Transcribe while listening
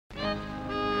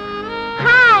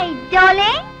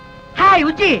Jolle. Hi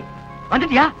உச்சி,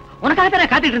 வந்துட்டியா? உனக்காக தான்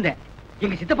நான் காத்துட்டு இருந்தேன்.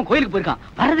 எங்க சித்தப்பன் கோயிலுக்கு போயிருக்கான்,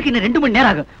 வர்றதுக்கு இன்னும் 2 மணி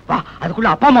நேரம் ஆகும். வா, அதுக்குள்ள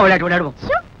அப்பா அம்மா விளையாடுவோம்.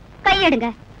 கையெடுங்க.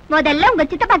 முதல்ல உங்க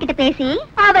சித்தப்பா கிட்ட பேசி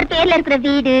அவர் பேர்ல இருக்கிற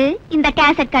வீடு, இந்த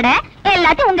கேசட் கடை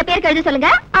எல்லாத்தையும் உங்க பேருக்கு எழுத சொல்லுங்க.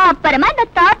 அப்புறமா இந்த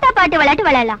தாத்தா பாட்டு விளையாட்டு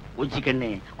விளையாடலாம். உச்சி கண்ணு,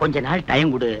 கொஞ்ச நாள்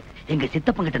டைம் கொடு. எங்க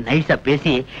சித்தப்பன் கிட்ட நைஸா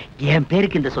பேசி என்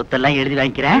பேருக்கு இந்த சொத்தெல்லாம் எழுதி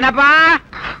வாங்கிக்கிறேன். என்னப்பா?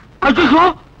 ஐயோ,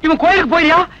 இவன் கோயிலுக்கு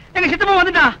போயியா? எங்க சித்தப்பன்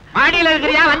வந்துட்டான். மாடியில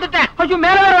இருக்கிறியா? வந்துட்டேன். ஐயோ,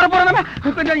 மேல வேற வர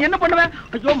போறேன். என்ன பண்ணுவேன்?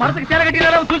 ஐயோ, மரத்துக்கு சேலை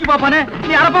கட்டினாலும் தூக்கி பாப்பானே.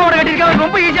 நீ அரப்பாவோட கட்டிருக்க,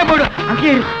 ரொம்ப ஈஸியா போயிடும்.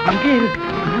 அங்கே இரு.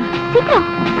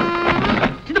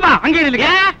 சித்தப்பா, அங்கே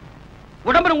இல்லையா?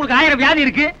 உடம்புல உங்களுக்கு 1000 வியாதி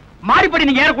இருக்கு. மாடிப்படி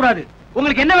நீங்க ஏறக்கூடாது.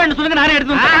 உங்களுக்கு என்ன வேணும் சொல்லுங்க, நானே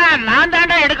எடுத்து. நான்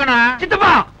தாண்டா எடுக்கணும்.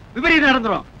 சித்தப்பா, விபரீதம்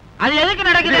நடந்துரும். அது எதுக்கு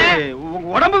நடக்குது?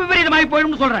 உடம்பு விபரீதமாயி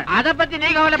போயிடும் சொல்றேன். அத பத்தி நீ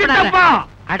கவலைப்படாத.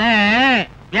 அட,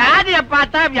 வியாதிய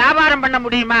பார்த்தா வியாபாரம் பண்ண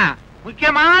முடியுமா?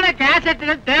 முக்கியமான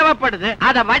கேசட்டுகள் தேவைப்படுது.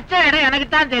 அத வச்ச இடம் எனக்கு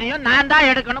தான் தெரியும். நான் தான்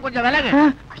எடுக்கணும். கொஞ்சம் விலகு.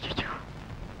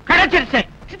 கிடைச்சிருச்சு.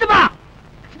 சித்தப்பா,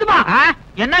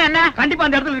 என்ன கண்டிப்பா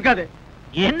அந்த இடத்துல இருக்காது.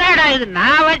 என்னடா இது?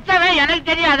 நான் வச்சவன் எனக்கு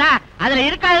தெரியாதா? அதுல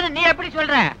இருக்காதுன்னு நீ எப்படி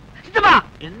சொல்ற? சித்தப்பா,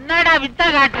 என்னடா வித்த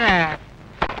காட்டுற?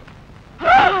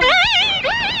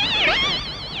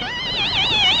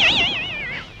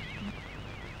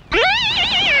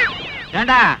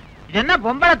 ஏண்டா, இது என்ன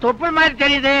பொம்பளை தொப்புள் மாதிரி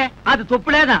தெரியுது? அது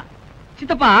தொப்புளேதான்.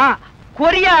 சித்தப்பா,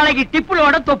 கொரியா அழகி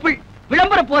டிப்புளோட தொப்புள்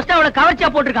விளம்பர போஸ்ட் அவளை கவர்ச்சியா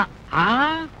போட்டிருக்கான்.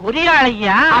 கொரியா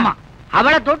அழகியா? ஆமா.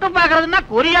 அவளை தொட்டு பாக்குறதுன்னா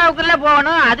கொரியாவுக்குள்ள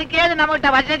போகணும். அதுக்கேது நம்ம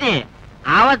கிட்ட வசதி.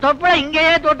 அவ தொப்புல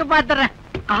இங்கேயே தொட்டு பாத்துறேன்.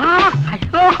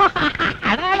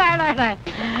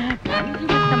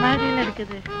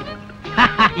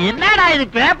 என்னடா இது?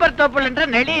 பேப்பர் தொப்புல்ன்ற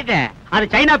நெளியுது. அது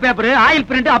சைனா பேப்பர், ஆயில்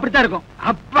பிரிண்ட் அப்படித்தான் இருக்கும்.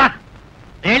 அப்பா,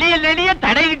 நெளிய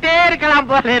தடைகிட்டே இருக்கலாம்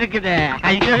போல இருக்குது.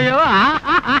 ஐயோ,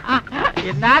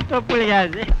 என்ன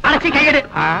தொப்புளியாது? அழைச்சி கையெடு.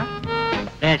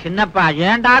 சின்னப்பா,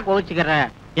 ஏண்டா கோச்சுக்கிற?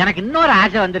 எனக்கு இன்னொரு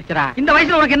ஆசை வந்துருச்சுடா. இந்த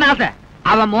வயசுல உனக்கு என்ன ஆசை?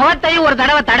 அவன் முகத்தையும் ஒரு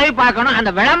தடவை தடவி பார்க்கணும்.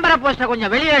 அந்த விளம்பர போஸ்டர்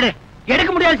கொஞ்சம் வெளியேடு. எடுக்க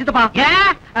முடியாது சித்தப்பா.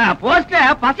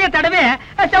 போஸ்டர் பசைய தடவை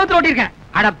செவுத்துல ஒட்டிருக்கேன்.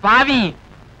 அட பாவி,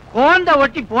 கோந்த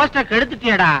ஒட்டி போஸ்டர்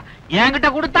கெடுத்துட்டியடா. என்கிட்ட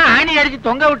கொடுத்தா ஆணி அடிச்சு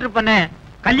தொங்க விட்டுருப்பனே.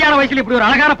 கல்யாண வயசுல இப்படி ஒரு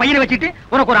அழகான பையனை வச்சுட்டு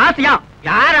உனக்கு ஒரு ஆசையா?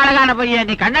 யார் அழகான பையன்?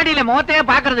 நீ கண்ணாடியில முகத்தையே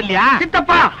பாக்குறது இல்லையா?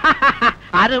 சித்தப்பா,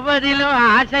 60லும்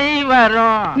ஆசை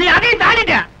வரும். நீ அதையும்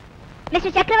தாண்டிட்ட.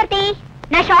 மிஸ்டர் சக்கரவர்த்தி,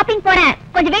 நான் ஷாப்பிங் போறேன்.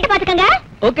 கொஞ்சம் வீட்டு பாத்துக்கங்க.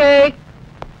 ஓகே.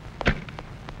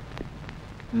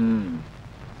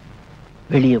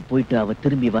 வெளியே போயிட்டு அவ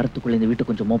திரும்பி வரத்துக்குள்ள இந்த வீட்டை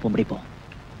கொஞ்சம் மோப்பம் முடிப்போம்.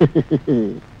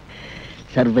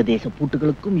 சர்வதேச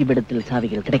பூட்டுகளுக்கும் இவ்விடத்தில்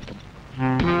சாவிகள் கிடைக்கும்.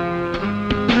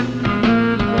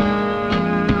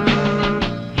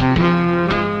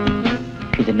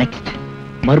 இது நெக்ஸ்ட்.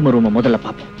 மர்ம ரூம முதல்ல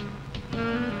பார்ப்போம்.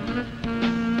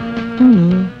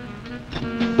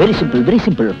 Very simple, very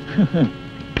simple.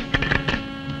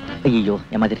 ஐயோ,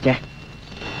 ஏமாதிருச்சே.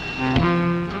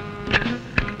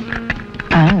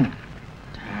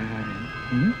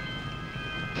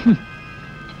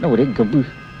 ஒரே கப்பு.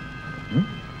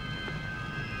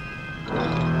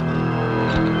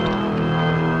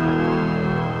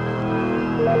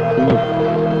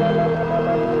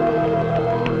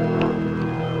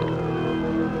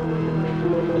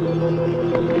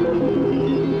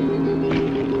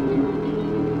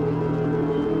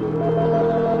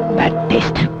 Bad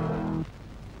taste.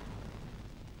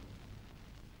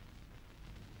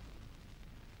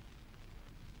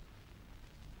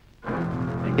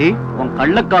 உன்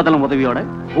கள்ளக்காதலம் உதவியோட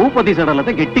பூபதி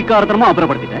சடலத்தை கெட்டிக்காரத்தனமா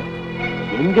அப்புறப்படுத்திட்டேன்.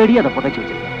 எங்கடி அதை புதைச்சு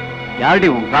வச்சிருக்க? யாருடி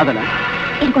உன் காதல?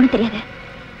 எனக்கு ஒண்ணு தெரியாது.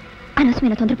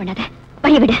 அனௌன்ஸ்மென்ட் தொந்தரவு பண்ணாத.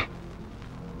 வழிய விடு.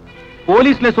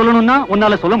 போலீஸ்ல சொல்லணும்னா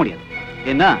உன்னால சொல்ல முடியாது.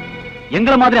 என்ன,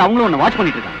 எங்கள மாதிரி அவங்களும் உன்னை வாட்ச்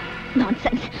பண்ணிட்டு இருக்காங்க.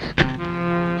 நான்சென்ஸ்.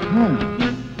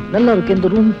 நல்லா இருக்கு இந்த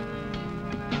ரூம்.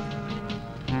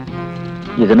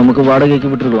 இதை நமக்கு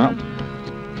வாடகைக்கு விட்டுருக்கலாம்.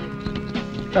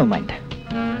 No mind.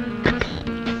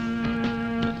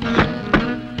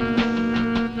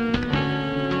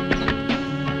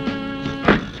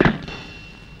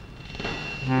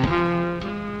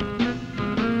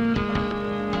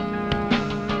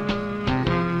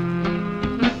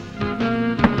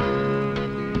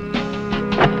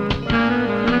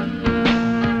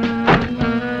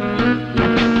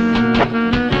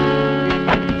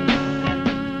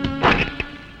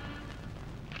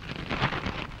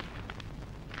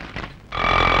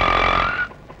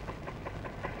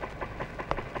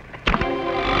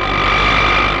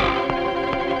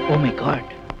 Oh my God.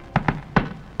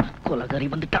 கொலகாரி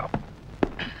வந்துட்டா.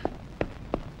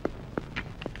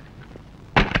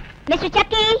 மிஸ்டர்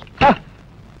சக்கி.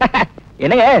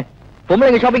 என்னங்க,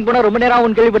 பொம்பளைங்க ஷாப்பிங் போனா ரொம்ப நேரம்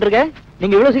ஆகும் கேள்விப்பட்டிருக்கேன்.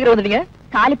 நீங்க இவ்வளவு சீக்கிரம் வந்துட்டீங்க?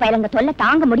 காலி பயலங்க தொல்லை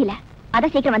தாங்க முடியல. அத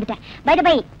சீக்கிரம் வந்துட்டேன். பை தி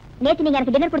பை, நேத்து நீங்க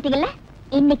எனக்கு டின்னர் கொடுத்தீங்கல்ல,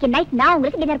 இன்னைக்கு நைட் நான்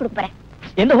உங்களுக்கு டின்னர் கொடுக்க போறேன்.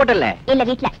 எந்த ஹோட்டல்ல? இல்ல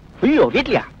வீட்ல. ஐயோ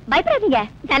வீட்லயா? பயப்படாதீங்க,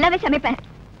 நல்லாவே சமைப்பேன்.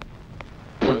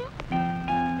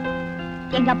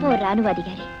 எங்க அப்பா ஒரு ராணுவ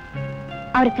அதிகாரி.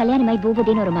 அவருக்கு கல்யாணமாய்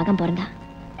பூபதின்னு ஒரு மகன் பிறந்தான்.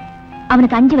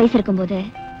 அவனுக்கு 5 வயசு இருக்கும்போது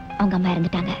அவங்க அம்மா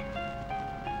இறந்துட்டாங்க.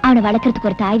 அவனை வளர்க்கறதுக்கு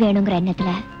ஒரு தாய் வேணுங்கிற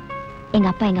எண்ணத்துல எங்க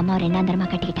அப்பா எங்க அம்மா ஒரு எண்ணாந்தரமா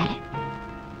கட்டிக்கிட்டாரு.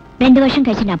 2 வருஷம்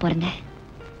கழிச்சு நான் பிறந்தேன்.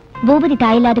 பூபதி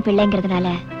தாயில்லாத பிள்ளைங்கிறதுனால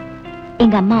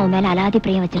எங்க அம்மா அவன் மேல அலாதி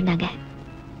பிரியம் வச்சிருந்தாங்க.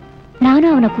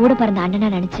 நானும் அவனை கூட பிறந்த அண்ணனா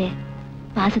நினைச்சு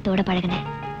பாசத்தோட பழகினேன்.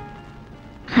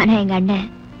 ஆனா எங்க அண்ணன்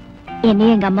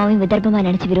என்னையும் எங்க அம்மாவையும் விதர்ப்பமா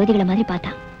நினைச்சு விரோதிகளை மாதிரி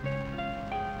பார்த்தான்.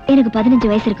 எனக்கு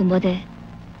 15 வயசு இருக்கும்போது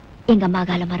எங்க அம்மா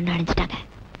கால மரணம் அடைஞ்சிட்டாங்க.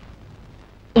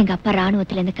 எங்க அப்பா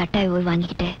ராணுவத்துல இருந்து கட்டாய ஓய்வு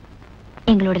வாங்கிக்கிட்டு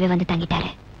எங்களோடவே வந்து தங்கிட்டாரு.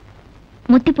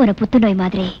 முத்தி போன புத்துநோய்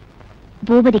மாதிரி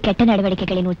பூபதி கெட்ட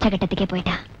நடவடிக்கைகளின் உச்சகட்டத்துக்கே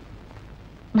போயிட்டான்.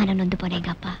 மனம் நொந்து போன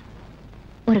எங்க அப்பா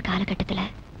ஒரு காலகட்டத்துல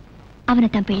அவனை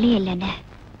தன் பிள்ளையே இல்லைன்னு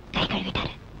கை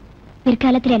கழுவிட்டாரு.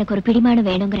 பிற்காலத்துல எனக்கு ஒரு பிடிமானம்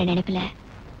வேணுங்கிற நினைப்புல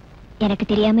எனக்கு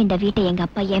தெரியாம இந்த வீட்டை எங்க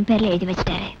அப்பா என் பேர்ல எழுதி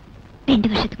வச்சிட்டாரு.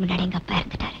 2 வருஷத்துக்கு முன்னாடி எங்க அப்பா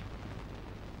இறந்துட்டாரு.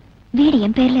 வீடு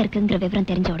என் பேர்ல இருக்குங்கிற விவரம்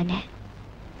தெரிஞ்ச உடனே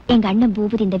எங்க அண்ணன்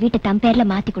பூபதி இந்த வீட்டை தன் பேர்ல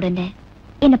மாத்தி கொடுன்னு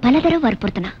என்ன பல தடவை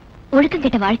வற்புறுத்தினா. ஒழுக்கம்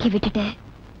கெட்ட வாழ்க்கையை விட்டுட்டு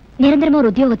நிரந்தரமா ஒரு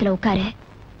உத்தியோகத்துல உட்காரு,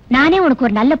 நானே உனக்கு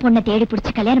ஒரு நல்ல பொண்ணை தேடி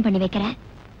பிடிச்சு கல்யாணம் பண்ணி வைக்கிறேன்,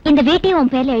 இந்த வீட்டையும்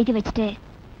உன் பேர்ல எழுதி வச்சுட்டு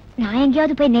நான்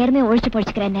எங்கேயாவது போய் நேர்மையை ஒழிச்சு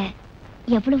பொழிச்சுக்கிறேன்னு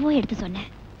எவ்வளவோ எடுத்து சொன்னேன்.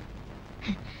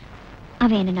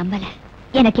 அவன் என்ன நம்பல.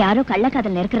 எனக்கு யாரோ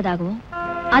கள்ளக்காதல் இருக்கிறதாகவும்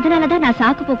அதனாலதான் நான்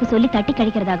சாக்கு போக்கு சொல்லி தட்டி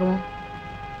கழிக்கிறதாகவும்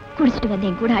குடிச்சிட்டு வந்து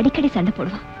என் கூட அடிக்கடி சண்டை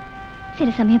போடுவான்.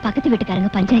 சில சமயம் பக்கத்து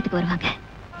வீட்டுக்காரங்க பஞ்சாயத்துக்கு வருவாங்க.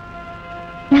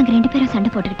 நாங்க 2 பேரும் சண்டை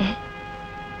போட்டுக்கிட்டு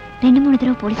 2-3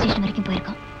 தடவை போலீஸ் ஸ்டேஷன் வரைக்கும்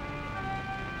போயிருக்கோம்.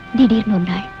 திடீர்னு ஒரு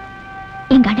நாள்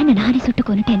எங்க அண்ணனை நானே சுட்டு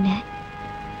கொன்னுட்டேன்னு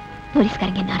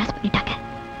போலீஸ்காரங்க என்ன அரெஸ்ட் பண்ணிட்டாங்க.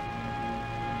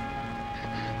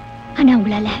 ஆனா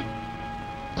உங்களால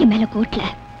என் மேல கோர்ட்ல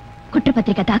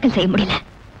குற்றப்பத்திரிக்கை தாக்கல் செய்ய முடியல.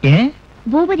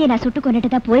 பூபதியை நான் சுட்டு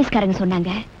கொன்னுட்டுதான் போலீஸ்காரங்க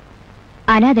சொன்னாங்க.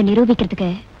 ஆனா அதை நிரூபிக்கிறதுக்கு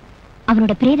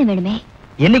அவனோட பிரேதம் வேணுமே.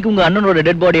 என்னைக்கு உங்க அண்ணனோட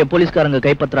டெட் பாடியை போலீஸ்காரங்க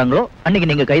கைப்பற்றாங்களோ அன்னைக்கு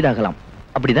நீங்க கைதாகலாம்,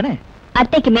 அப்படிதானே?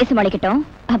 அத்தைக்கு மேசு முளைக்கட்டும்,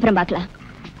 அப்புறம் பார்க்கலாம்.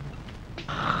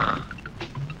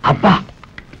 அப்பா,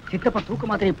 சித்தப்பா தூக்க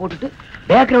மாத்திரையை போட்டுட்டு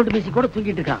பேக்ரவுண்ட் மியூசிக் கூட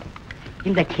தூங்கிட்டு இருக்கான்.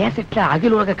 இந்த கேசட்ல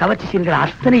அகில உலக கவர்ச்சி சீன்கள்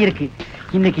அத்தனை இருக்கு.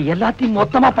 இன்னைக்கு எல்லாத்தையும்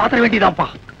மொத்தமா பாத்திர வேண்டியதாப்பா.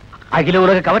 அகில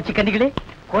உலக கவர்ச்சி கண்ணிகளே,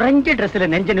 குறைஞ்ச ட்ரெஸ்ல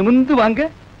நெஞ்ச நிமிந்து வாங்க.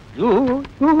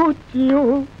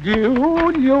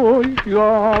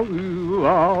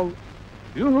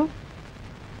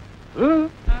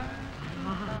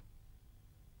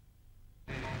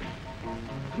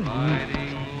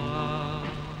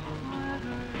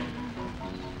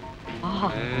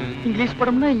 இங்கிலீஷ்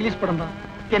படம்னா இங்கிலீஷ் படம் தான்,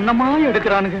 என்னமா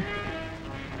எடுக்கிறானுங்க.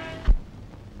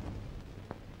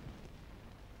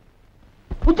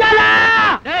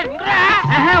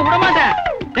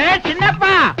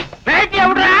 சின்னப்பா பேட்டிய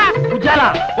விடுறா. உஜாலா,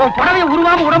 உன் புடவைய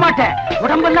உருவாம விடமாட்டேன்.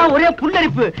 உடம்பெல்லாம் ஒரே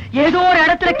புல்லரிப்பு, ஏதோ ஒரு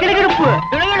இடத்துல கிளுகிழுப்பு.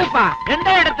 கிளுகிழுப்பா? எந்த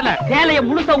இடத்துல? சேலைய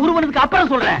முழுசா உருவனதுக்கு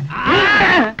அப்புறம் சொல்றேன்.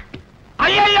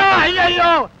 ஐயோ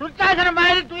ஐயோ, துர்த்தாசனம்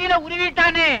மாதிரி துயில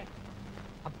உருவிட்டானே.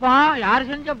 அப்பா, யார்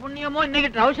செஞ்ச புண்ணியமோ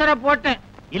இன்னைக்கு ட்ரௌசரை போட்டேன்.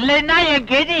 இல்லைன்னா என்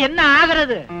கேதி என்ன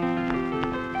ஆகிறது?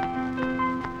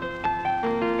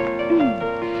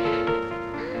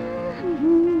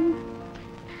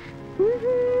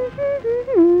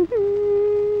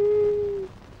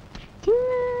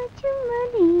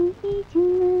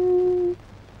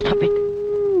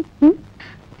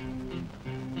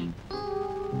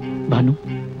 பானு,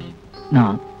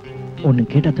 நான் ஒண்ணு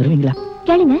கேட்டா தருவீங்களா?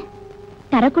 கேளுங்க,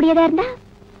 தரக்கூடியதா இருந்தா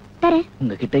தரேன்.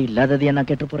 உங்ககிட்ட இல்லாததையா நான்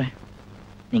கேட்டு போறேன்.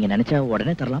 நீங்க நினைச்சா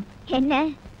உடனே தரலாம். என்ன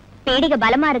பேடிக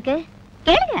பலமா இருக்கு,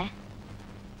 கேளுங்க.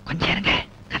 கொஞ்சம் இருங்க,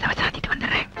 கதவை சாத்திட்டு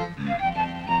வந்துடுறேன்.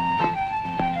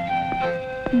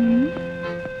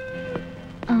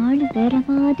 ஆளு வேற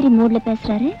மாதிரி மூட்ல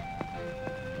பேசுறாரு.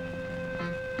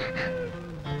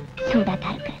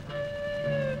 சூடாதான் இருக்கு.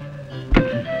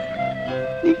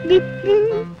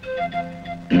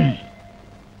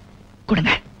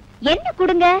 கொடுங்க. என்ன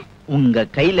கொடுங்க? உங்க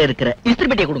கையில இருக்கிற இஸ்திரி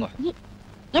பெட்டியை கொடுங்க.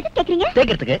 எது கேக்குறீங்க?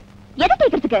 தேய்க்கிறதுக்கு. எது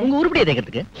தேய்க்கிறதுக்கு? உங்க உருப்படியை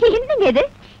தேய்க்கிறதுக்கு. என்னங்க இது?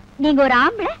 நீங்க ஒரு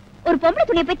ஆம்பளை ஒரு பொம்பளை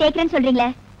துணியை போய் தேய்க்கிறேன்னு சொல்றீங்களே,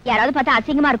 யாராவது பார்த்தா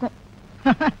அசிங்கமா இருக்கும்.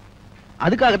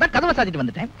 அதுக்காக தான் கதவை சாத்திட்டு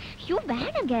வந்துட்டேன். ஐயோ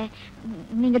வேணாங்க,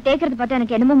 நீங்க தேய்க்கிறது பார்த்தா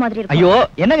எனக்கு என்னமோ மாதிரி இருக்கு. ஐயோ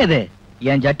என்னங்க இது?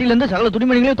 என் ஜட்டில இருந்து சகல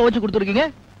துணிமணிகளையும் துவைச்சு கொடுத்துருக்கீங்க.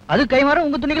 அது கைமாற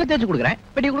உங்க துணிகளை தேய்ச்சு கொடுக்குறேன்.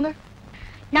 பெட்டி கொடுங்க.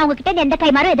 நான் உங்ககிட்ட எந்த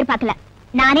கைமாறும் எதிர்பார்க்கல,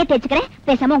 நானே தேய்ச்சுக்கிறேன்.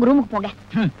 பேசாம உங்க ரூமுக்கு போங்க.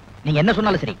 நீங்க என்ன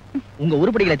சொன்னாலும் சரி, உங்க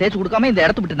உருப்படிகளை தேய்ச்சு கொடுக்காம இந்த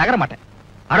இடத்து விட்டு நகர மாட்டேன்.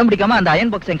 அடம் பிடிக்காம அந்த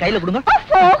அயன் பாக்ஸ் என் கையில கொடுங்க.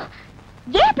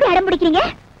 ஏன் இப்படி அடம் பிடிக்கிறீங்க?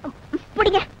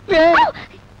 பிடிங்க.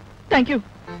 தேங்க்யூ.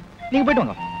 நீங்க போயிட்டு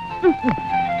வாங்க.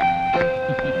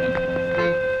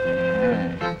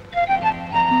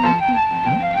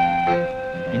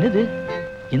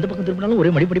 பக்கம் திரும்பினாலும் ஒரே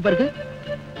மடிப்படிப்பா இருக்கு.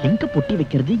 எங்க பொட்டி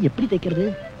வைக்கிறது, எப்படி தைக்கிறது?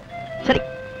 சரி,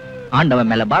 ஆண்டவன்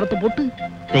மேல பாரத்தை போட்டு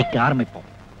தைக்க ஆரம்பிப்போம்.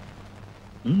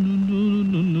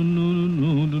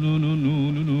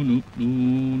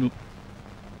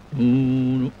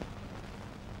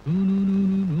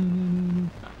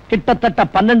 கிட்டத்தட்ட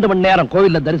 12 மணி நேரம்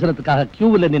கோவில்ல தரிசனத்துக்காக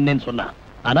கியூவில் நின்னேன்னு சொன்னா,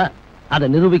 ஆனா அதை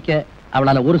நிரூபிக்க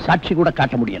அவளால ஒரு சாட்சி கூட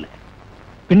காட்ட முடியல.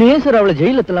 பின்னையே சார் அவளை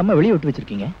ஜெயில இல்லாம வெளியே விட்டு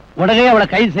வச்சிருக்கீங்க? உடனே அவளை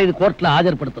கைது செய்து கோர்ட்ல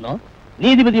ஆஜர்படுத்தணும்.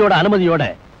 நீதிபதியோட அனுமதியோட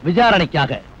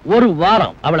விசாரணைக்காக ஒரு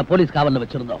வாரம் அவளை போலீஸ் காவல்ல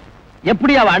வச்சிருந்தோம்.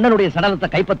 எப்படி அவ அண்ணனுடைய சடலத்தை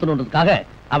கைப்பற்றணுன்றதுக்காக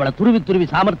அவளை துருவி துருவி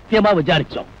சாமர்த்தியமா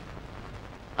விசாரிச்சோம்.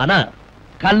 ஆனா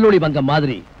கல்லூரி பங்கம்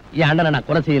மாதிரி என் அண்ணனை நான்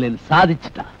கொலை செய்யலன்னு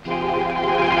சாதிச்சுட்டா.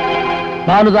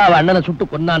 பானுதா அவ அண்ணனை சுட்டு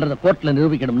கொன்னான்றத கோர்ட்ல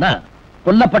நிரூபிக்கணும்னா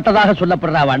கொல்லப்பட்டதாக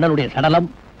சொல்லப்படுற அவ அண்ணனுடைய சடலம்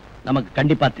நமக்கு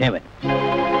கண்டிப்பா தேவை.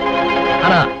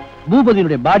 ஆனா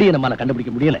பூபதியினுடைய பாடியை நம்மால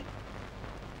கண்டுபிடிக்க முடியல.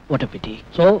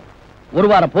 சோ ஒரு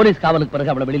வாரம் போலீஸ் காவலுக்கு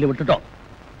பிறகு அவளை வெளியில விட்டுட்டோம்.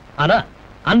 ஆனா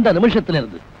அந்த நிமிஷத்துல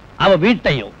இருந்து அவ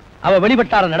வீட்டையும் அவ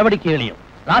வெளிவட்டார நடவடிக்கைகளையும்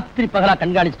ராத்திரி பகலா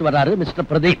கண்காணிச்சுட்டு வர்றாரு மிஸ்டர்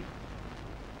பிரதீப்.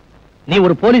 நீ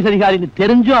ஒரு போலீஸ் அதிகாரின்னு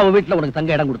தெரிஞ்சும் அவ வீட்டுல உனக்கு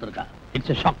தங்க இடம் கொடுத்திருக்கா.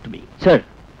 It's a shock to me. Sir,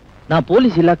 நான்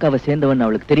போலீஸ் இலாக்காவை சேர்ந்தவன்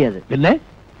அவளுக்கு தெரியாது. இல்ல,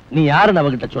 நீ யாருன்னு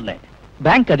அவகிட்ட சொன்ன?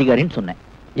 பேங்க் அதிகாரின்னு சொன்னேன்.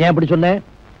 ஏன் அப்படி சொன்ன?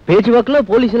 பேச்சுவாக்குல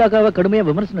போலீஸ் இலாக்காவை கடுமையா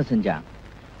விமர்சனம் செஞ்சான்.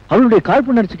 அவளுடைய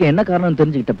காழ்ப்புணர்ச்சிக்கு என்ன காரணம்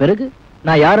தெரிஞ்சுக்கிட்ட பிறகு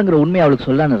நான் யாருங்கிற உண்மையை அவளுக்கு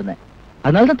சொல்லான்னு இருந்தேன்.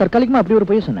 அதனாலதான் தற்காலிகமா அப்படி ஒரு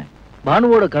பொய்ய சொன்னேன்.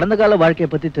 பானுவோட கடந்த கால வாழ்க்கையை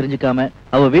பத்தி தெரிஞ்சுக்காம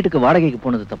அவ வீட்டுக்கு வாடகைக்கு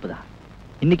போனது தப்புதான்.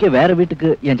 இன்னைக்கே வேற வீட்டுக்கு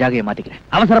என் ஜாகையை மாத்திக்கிறேன்.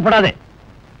 அவசரப்படாதே.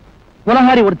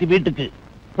 உலகாரி ஒருத்தி வீட்டுக்கு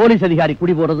போலீஸ் அதிகாரி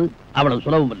குடி போறது அவ்வளவு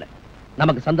சுலபம் இல்லை.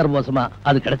 நமக்கு சந்தர்ப்பவசமா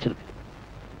அது கிடைச்சிருக்கு.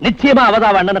 நிச்சயமா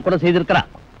அவதான் அண்ணனை கொலை செய்திருக்கிறா.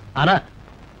 ஆனா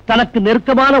தனக்கு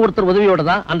நெருக்கமான ஒருத்தர் உதவியோட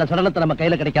தான் அந்த சடலத்தை நம்ம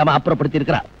கையில கிடைக்காம அப்புறப்படுத்தி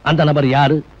இருக்கிறா. அந்த நபர்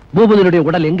யாரு? பூபதியுடைய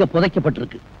உடல் எங்க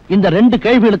புதைக்கப்பட்டிருக்கு? இந்த 2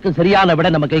 கேள்விகளுக்கு சரியான விட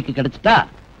நம்ம கைக்கு கிடைச்சிட்டா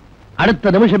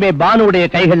அடுத்த நிமிஷமே பானுடைய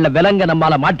கைகள்ல விலங்க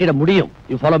நம்மால மாட்டிட முடியும்.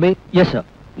 You follow me? Yes sir.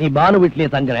 நீ பானு வீட்டிலேயே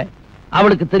தங்குற.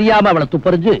 அவளுக்கு தெரியாம அவளை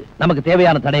துப்பறிஞ்சு நமக்கு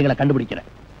தேவையான தடயங்களை கண்டுபிடிக்கிற.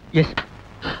 எஸ்.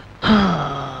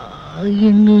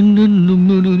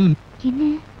 என்ன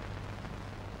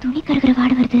துணி கருகிற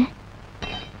வாட வருது?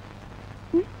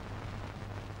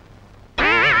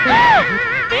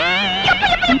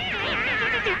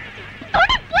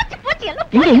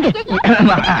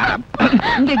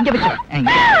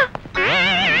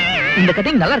 இந்த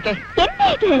கட்டிங் நல்லா இருக்கே. என்ன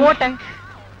இது? போட்டேன்.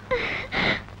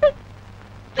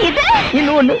 இது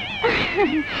இன்னொன்னு.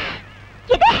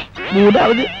 இது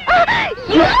மூணாவது.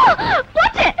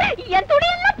 போச்சு, என் துணி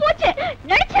எல்லாம் போச்சு.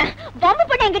 நினைச்சேன் பாம்பு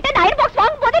பண்ண என்கிட்ட அயர் பாக்ஸ்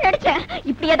வாங்கும் போது நினைச்சேன்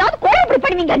இப்படி ஏதாவது கோழை இப்படி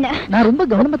பண்ணுவீங்கன்னு. நான் ரொம்ப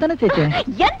கவனமா தானே தேய்ச்சேன்.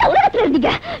 எந்த உலகத்துல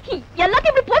இருந்தீங்க?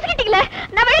 எல்லாத்தையும் இப்படி போச்சுக்கிட்டீங்களே.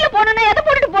 நான் வெளியில போனேன்னா எதை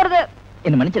போட்டுட்டு போறது?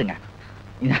 என்ன மன்னிச்சிருங்க.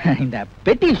 இந்த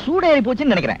பெட்டி சூடேறி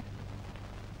போச்சுன்னு நினைக்கிறேன்.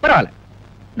 பரவாயில்ல,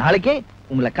 நாளைக்கே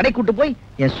உங்களை கடை கூட்டு போய்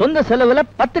என் சொந்த செலவுல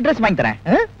 10 ட்ரெஸ் வாங்கி தரேன்.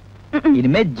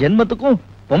 இனிமே ஜென்மத்துக்கும்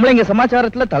பொம்பளைங்க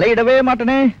சமாச்சாரத்துல தலையிடவே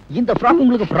மாட்டேனே. இந்த ஃப்ராக்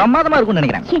உங்களுக்கு பிரமாதமா இருக்கும்னு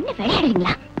நினைக்கிறேன். என்ன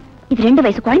விளையாடுறீங்களா? இது 2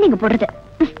 வயசு குழந்தைங்க போடுறது.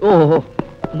 ஓஹோ,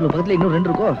 உங்களுக்கு பக்கத்துல இன்னும் 2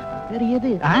 இருக்கோ? வேற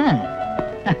எது?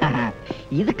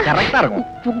 இது கரெக்டா இருக்கும்.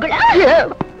 உங்களா?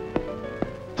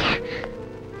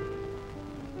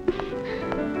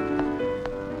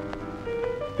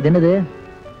 இது என்னது?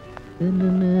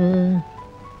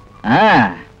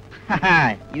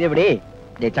 இது எப்படி?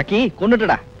 சக்கி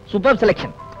கொண்டுட்டடா. Super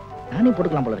selection. நானே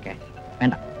போட்டுக்கலாம் போல இருக்கேன்.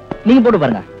 வேண்டாம், நீங்க போட்டு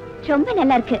பாருங்க. ரொம்ப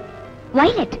நல்லா இருக்கு.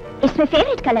 Violet is my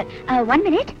favourite colour. 1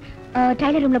 minute.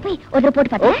 Tailor ரூம்ல போய் ஒரு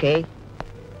போட்டு பாருங்க. ஓகே.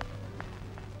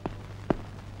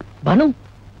 பானு,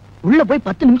 உள்ள போய்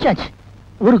 10 நிமிஷம் ஆச்சு.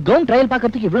 ஒரு கவுன் ட்ரையல்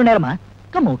பார்க்கிறதுக்கு இவ்வளவு நேரமா?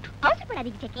 Come out.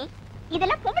 அவசரப்படாதீங்க சக்கி.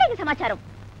 இதெல்லாம் பொம்பளைங்க சமாச்சாரம்.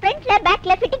 ஃப்ரண்ட்ல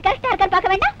பேக்ல ஃபிட்டிங் கரெக்ட்டா இருக்கான்னு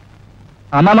பார்க்க வேண்டாம்?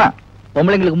 ஆமாமா,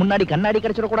 பொம்பளைங்களுக்கு முன்னாடி கண்ணாடி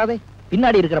கிடைச்சிட கூடாது.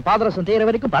 பின்னாடி இருக்கிற பாதரசம் தேய்ற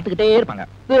வரைக்கும் பாத்துக்கிட்டே இருப்பாங்க.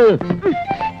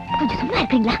 கொஞ்சம் சும்மா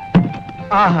இருக்கீங்களா?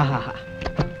 ஆஹா,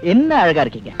 என்ன அழகா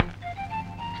இருக்கீங்க.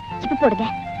 ஜிப்பு போடுங்க.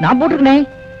 நான் போட்டுருக்கேன்.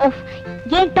 ஓஃப்,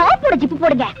 ஏன் டாப் போட ஜிப்பு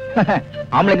போடுங்க.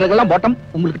 ஆம்பளைங்களுக்கு எல்லாம் பாட்டம்,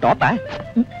 உங்களுக்கு டாப்பா?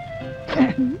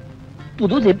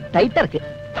 புது ஜிப் டைட்டா இருக்கு.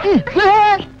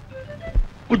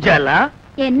 உஜாலா,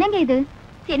 என்னங்க இது?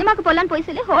 சினிமாக்கு போலான்னு போய்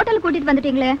சொல்லி ஹோட்டல் கூட்டிட்டு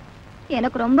வந்துட்டீங்களே.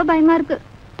 எனக்கு ரொம்ப பயமா இருக்கு.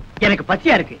 எனக்கு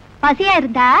பசியா இருக்கு. பசியா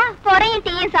இருந்தா பொறையும்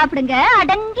டீயும் சாப்பிடுங்க,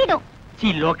 அடங்கிடும். C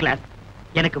low class.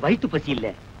 எனக்கு வயிற்று பசி இல்ல,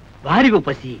 வாரிவு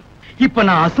பசி. இப்ப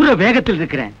நான் அசுர வேகத்தில்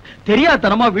இருக்கிறேன்.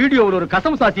 தெரியாதனமா வீடியோவில் ஒரு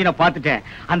கசம் சாசியை பார்த்துட்டேன்.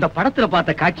 அந்த படத்துல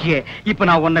பார்த்த காட்சியை இப்ப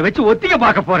நான் உன்னை வச்சு ஒத்திக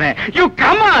பார்க்க போறேன். You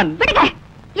come on. விடுங்க.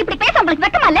 இப்படி பேச உங்களுக்கு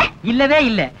வெக்கமா இல்ல? இல்லவே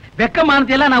இல்ல.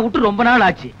 வெக்கமானதெல்லாம் நான் விட்டு ரொம்ப நாள்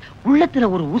ஆச்சு. உள்ளத்துல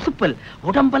ஒரு உசுப்பல்,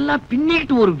 உடம்பெல்லாம்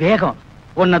பின்னிட்டு ஒரு வேகம்.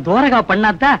 உன்னை தோரகா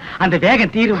பண்ணாதான் அந்த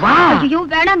வேகம் தீரும். வா. ஐயோ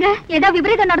வேணாங்க, ஏதோ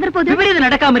விபரீதம் நடந்துற போகுது. விபரீதம்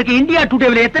நடக்காம இருக்கு. இந்தியா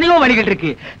டுடேல எத்தனையோ வழிகள்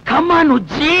இருக்கு. Come on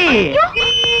உஜ்ஜி.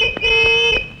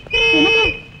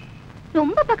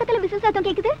 ரொம்ப பக்கத்துல விசில் சத்தம்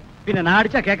கேக்குது. பின்ன நான்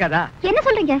அடிச்சா கேட்காதா? என்ன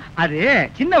சொல்றீங்க? அது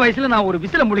சின்ன வயசுல நான் ஒரு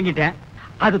விசில முழுங்கிட்டேன்.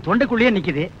 அது தொண்டைக்குள்ளேயே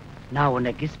நிக்குது. நான்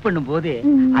உன்னை கிஸ் பண்ணும் போது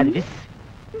அது விஸ்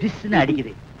விஸ்னு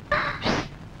அடிக்குது.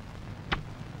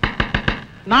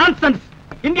 நான்சென்ஸ்.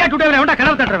 இந்தியா டுடேல எவன்டா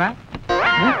கனவு தட்டுறவன்?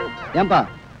 ஏன்பா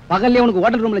பகல்ல உனக்கு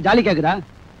ஹோட்டல் ரூம்ல ஜாலி கேக்குதா?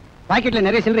 பாக்கெட்ல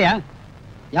நிறைய சில்லறையா?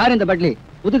 யார் இந்த பட்லி?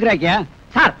 புதுக்குறாக்கியா?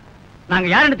 சார், நாங்க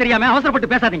யாருன்னு தெரியாம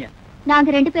அவசரப்பட்டு பேசாதீங்க. நாங்க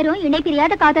 2 பேரும் இணை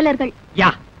பிரியாத காதலர்கள். யா,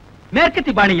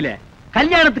 மேற்கத்தி பாணியில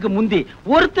கல்யாணத்துக்கு முந்தி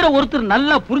ஒருத்தர்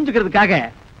நல்லா புரிஞ்சுக்கிறதுக்காக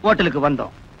ஹோட்டலுக்கு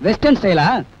வந்தோம். வெஸ்டர்ன் ஸ்டைலா?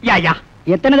 யா யா.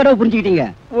 எத்தனை தடவை புரிஞ்சுக்கிட்டீங்க?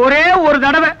 ஒரே ஒரு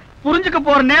தடவை. புரிஞ்சுக்க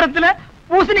போற நேரத்துல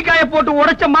பூசணிக்காய போட்டு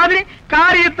உடைச்ச மாதிரி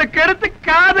காரியத்தை கெடுத்து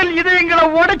காதல் இதயங்களை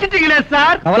உடைச்சிட்டீங்களே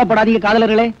சார். கவலைப்படாதீங்க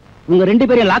காதலர்களே, உங்க 2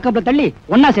 பேரையும் லாக்அப்ல தள்ளி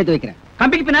ஒன்னா சேர்த்து வைக்கிறேன்.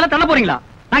 கம்பிக்கு பின்னால தள்ள போறீங்களா?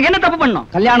 நாங்க என்ன தப்பு பண்ணோம்?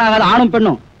 கல்யாணம் ஆகாத ஆணும்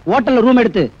பெண்ணும் ஹோட்டல்ல ரூம்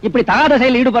எடுத்து இப்படி தகாத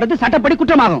செயலில் ஈடுபடுறது சட்டப்படி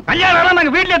குற்றமாகும். கல்யாணம்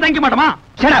நாங்க வீட்லயே தங்கி மாட்டோமா?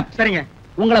 Shut up. சரிங்க.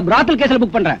 உங்களை பிராத்தல் கேஸ்ல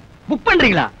புக் பண்றேன். புக்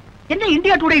பண்றீங்களா? என்ன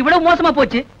இந்தியா டுடே இவ்வளவு மோசமா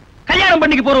போச்சு? கல்யாணம்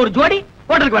பண்ணிக்கு போற ஒரு ஜோடி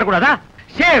ஹோட்டலுக்கு வரக்கூடாதா?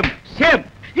 Shame shame.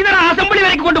 இத நான் அசெம்பிளி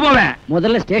வரைக்கும் கொண்டு போவேன்.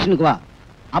 முதல்ல ஸ்டேஷனுக்கு வா,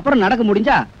 அப்புறம் நடக்க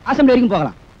முடிஞ்சா அசெம்பிளி வரைக்கும்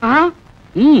போகலாம்.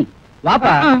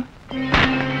 வாப்பா.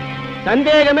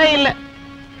 சந்தேகமே இல்ல,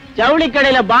 ஜவுளி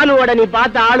கடையில பானுவோட நீ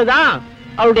பார்த்த ஆளுதான்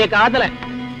அவருடைய காதல.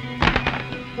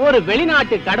 ஒரு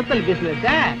வெளிநாட்டு கடத்தல் பிசினஸ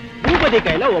பூபதி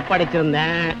கையில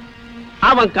ஒப்படைச்சிருந்தேன்.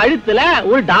 அவன் கழுத்துல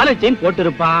ஒரு டாலர் செயின்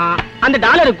போட்டிருப்பான். அந்த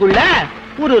டாலருக்குள்ள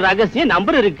ஒரு ரகசிய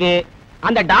நம்பர் இருக்கு.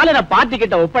 அந்த டாலரை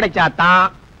பாத்துக்கிட்ட ஒப்படைச்சாதான்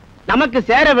நமக்கு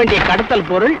சேர வேண்டிய கடத்தல்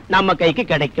பொருள் நம்ம கைக்கு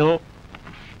கிடைக்கும்.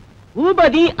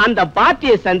 பூபதி அந்த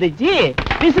பாட்டியை சந்திச்சு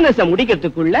பிசினஸ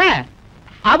முடிக்கிறதுக்குள்ள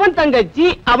அவன் தங்கச்சி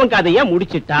அவன் கதைய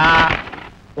முடிச்சிட்டா.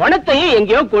 உணத்தையும்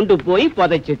எங்கேயோ கொண்டு போய்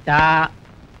புதைச்சிட்டா.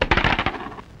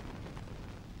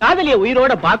 காதலிய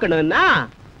உயிரோட பாக்கணும்னா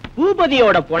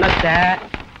பூபதியோட பணத்தை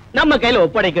நம்ம கையில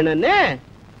ஒப்படைக்கணும்னு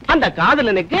அந்த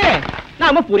காதலனுக்கு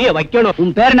நாம புரிய வைக்கணும்.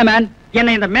 உன் பேர் என்ன மேன்?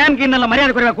 என்ன இந்த மேன் கிண்ணல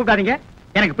மரியாதை குறைவா கூப்பிடாதீங்க.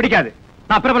 எனக்கு பிடிக்காது.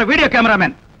 நான் பிரபல வீடியோ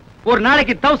கேமராமேன். ஒரு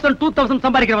நாளைக்கு 1000 2000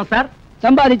 சம்பாதிக்கிறவன் சார்.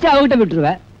 சம்பாதிச்சு அவகிட்ட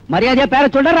விட்டுருவேன். மரியாதையா பேர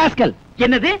சொல்ற ராஸ்கல்.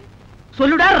 என்னது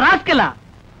சொல்லுடா ராஸ்கலா?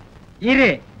 இரு,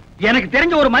 எனக்கு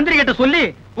தெரிஞ்ச ஒரு மந்திரி கிட்ட சொல்லி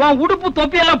உன் உடுப்பு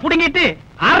தொப்பி எல்லாம் புடுங்கிட்டு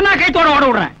அரணா கைத்தோட ஓட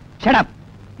விடுறேன். Shut up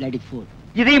lady pool.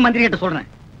 இதையும் மந்திரி கிட்ட சொல்றேன்.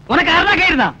 உனக்கு அரணா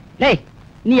கயிறு தான். டேய்,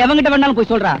 நீ எவங்கிட்ட வேணாலும்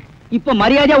போய் சொல்றா. இப்ப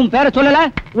மரியாதையா உன் பேரை சொல்லல,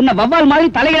 உன்னை வவ்வால் மாதிரி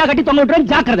தலையில கட்டி தொங்க விட்டுறேன்.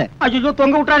 ஜாக்கிரதை. ஐயோ,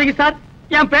 தொங்க விட்டுறாதீங்க சார்.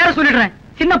 என் பேரை சொல்லிடுறேன்.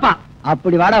 சின்னப்பா.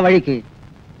 அப்படி வாடா வழிக்கு.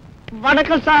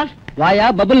 வணக்கம் சார். வாயா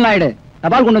பபுல் நாயுடு,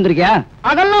 தபால் கொண்டு வந்திருக்கியா?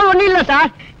 அதெல்லாம் ஒண்ணு இல்ல சார்,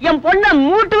 என் பொண்ண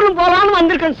மூட்டூரும் போலான்னு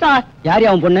வந்திருக்கேன் சார். யார்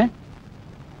அவன் பொண்ணு?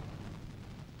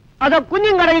 அத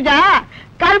குஞ்சும் கிடைக்குதா,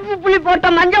 கருப்பு புள்ளி போட்ட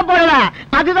மஞ்ச போடல,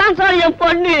 அதுதான் சார் என்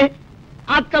பொண்ணு.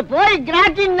 அத்த போய்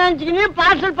கிராட்டின் நினைச்சுக்கின்னு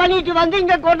பார்சல் பண்ணிட்டு வந்து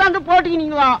இங்க கொண்டாந்து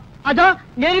போட்டுக்கினீங்களா? அதோ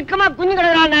நெருக்கமா குஞ்சு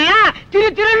கிடக்குறான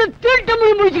திருன்னு திருட்டு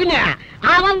மொழி முடிச்சுக்கினேன்.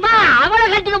 அவன் தான் அவளை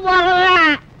கட்டிக்க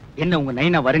போறவன். என்ன உங்க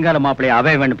நைனா வருங்கால மாப்பிளைய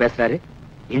அவைவன்னு பேசுறாரு?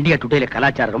 இந்தியா டுடேல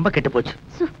கலாச்சாரம் ரொம்ப கெட்டு போச்சு.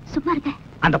 சும்மா இருங்க.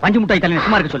 அந்த பஞ்சு முட்டாய் தலையை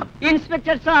சும்மா இருக்க சொல்லு.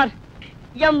 இன்ஸ்பெக்டர் சார்,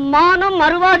 என் மானம்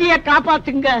மறுவாதிய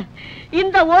காப்பாத்துங்க.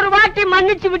 இந்த ஒரு வாட்டி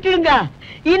மன்னிச்சு விட்டுடுங்க.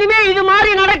 இனிமே இது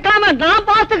மாதிரி நடக்காம நான்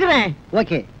பாத்துக்கிறேன்.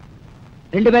 ஓகே,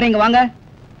 2 பேரும் இங்க வாங்க.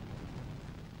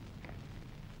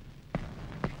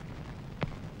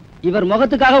 இவர்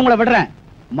முகத்துக்காக உங்களை விடுறேன்.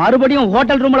 மறுபடியும்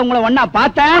ஹோட்டல் ரூம்ல உங்களை ஒண்ணா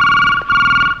பார்த்தேன்.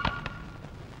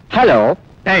 ஹலோ.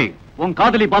 டேய், உன்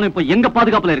காதலி பானு இப்ப எங்க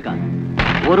பாதுகாப்புல இருக்கா?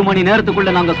 1 மணி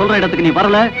நேரத்துக்குள்ள நாங்க சொல்ற இடத்துக்கு நீ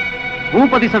வரல,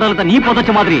 பூபதி சடலத்தை நீ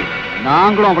புதைச்ச மாதிரி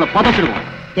நாங்களும் அவளை புதைச்சிடுவோம்.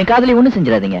 என் காதலி ஒண்ணு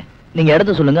செஞ்சிடாதீங்க. நீங்க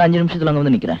இடத்த சொல்லுங்க, 5 நிமிஷத்துல அங்க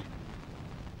வந்து நிக்கிறேன்.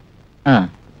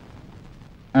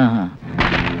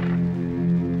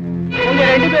 உங்க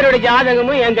 2 பேரோட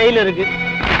ஜாதகமும் என் கையில இருக்கு.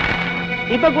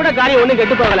 இப்ப கூட காரியம் ஒண்ணும்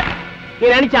கெட்டு போகல. நீ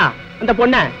நினைச்சா அந்த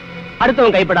பொண்ண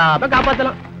அடுத்தவன் கைப்படாம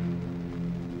காப்பாத்தலாம்.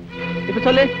 இப்ப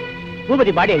சொல்லு,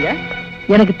 பூபதி பாடி எங்க?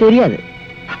 எனக்கு தெரியாது.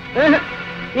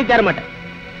 நீ தர மாட்ட.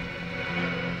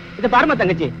 இத பாருமா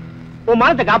தங்கச்சி, உன்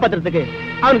மானத்தை காப்பாத்துறதுக்கு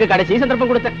அவனுக்கு கடைசி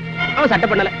சந்தர்ப்பம் கொடுத்தேன். அவன் சட்டை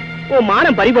பண்ணல. உன்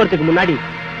மானம் பறி போறதுக்கு முன்னாடி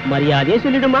மரியாதையே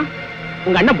சொல்லிடுமா.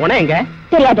 உங்க அண்ணன் போனா எங்க?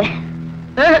 தெரியாது.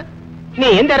 நீ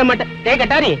ஏன் தர மாட்ட? டே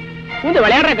கட்டாரி, இந்த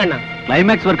விளையாடுற கண்ணா.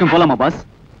 கிளைமேக்ஸ் வரைக்கும் போலாமா பாஸ்?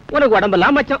 உனக்கு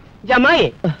உடம்பெல்லாம் மச்சம் ஜமாய்.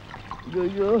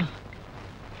 ஐயோ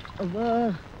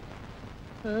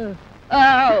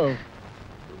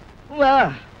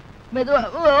மெதுவா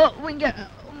இங்க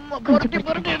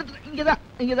புரட்டி எடுத்து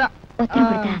இங்கதான்.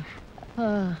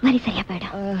 மாதிரி சரியா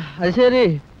போயிடும். அது சரி,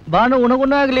 பானு உனக்கு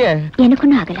ஒண்ணும் ஆகலையே? எனக்கு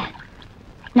ஒண்ணும் ஆகல.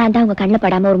 நான் தான் உங்க கண்ணில்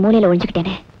படாம ஒரு மூலையில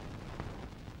ஒழிஞ்சுக்கிட்டேனே.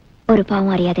 ஒரு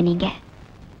பாவம் அறியாத நீங்க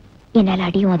என்னால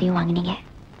அடியும் அதையும் வாங்கினீங்க.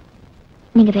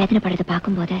 நீங்க வேதனைப்படுறத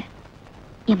பார்க்கும்போது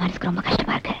என் மனசுக்கு ரொம்ப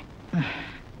கஷ்டமா இருக்கு.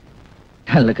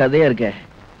 நல்ல கதையா இருக்க.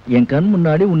 என் கண்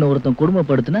முன்னாடி உன்னை ஒருத்தன்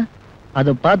கொடுமைப்படுத்தின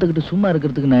அதை பார்த்துக்கிட்டு சும்மா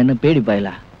இருக்கிறதுக்கு நான் என்ன பேடி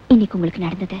பாயலா? இன்னைக்கு உங்களுக்கு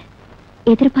நடந்தது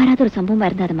எதிர்பாராத ஒரு சம்பவமா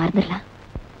இருந்தா அதை மறந்துடலாம்.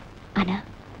 ஆனா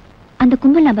அந்த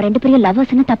கும்பல் நம்ம 2 பேரும்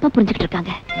லவ்வர்ஸ்னு தப்பா புரிஞ்சுக்கிட்டு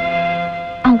இருக்காங்க.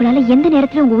 அவங்களால எந்த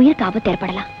நேரத்துல உங்க உயிருக்கு ஆபத்து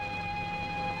ஏற்படலாம்.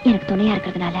 எனக்கு துணையா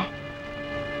இருக்கிறதுனால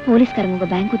போலீஸ்காரங்க உங்க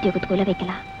பேங்க் உத்தியோகத்துக்குள்ள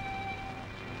வைக்கலாம்.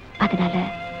 அதனால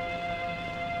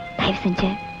தயவு செஞ்சு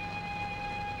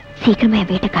சீக்கிரமா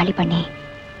என் வீட்டை காலி பண்ணி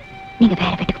நீங்க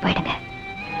வேற வீட்டுக்கு போயிடுங்க.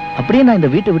 அப்படியே நான் இந்த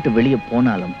வீட்டை விட்டு வெளியே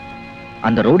போனாலும்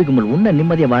அந்த ரவுடி கும்பல் உன்னை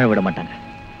நிம்மதியா வாழ விட மாட்டாங்க.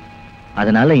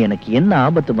 அதனால எனக்கு என்ன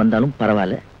ஆபத்து வந்தாலும்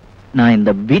பரவாயில்ல, நான்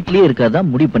இந்த வீட்லயே இருக்கறதா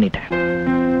முடிவு பண்ணிட்டேன்.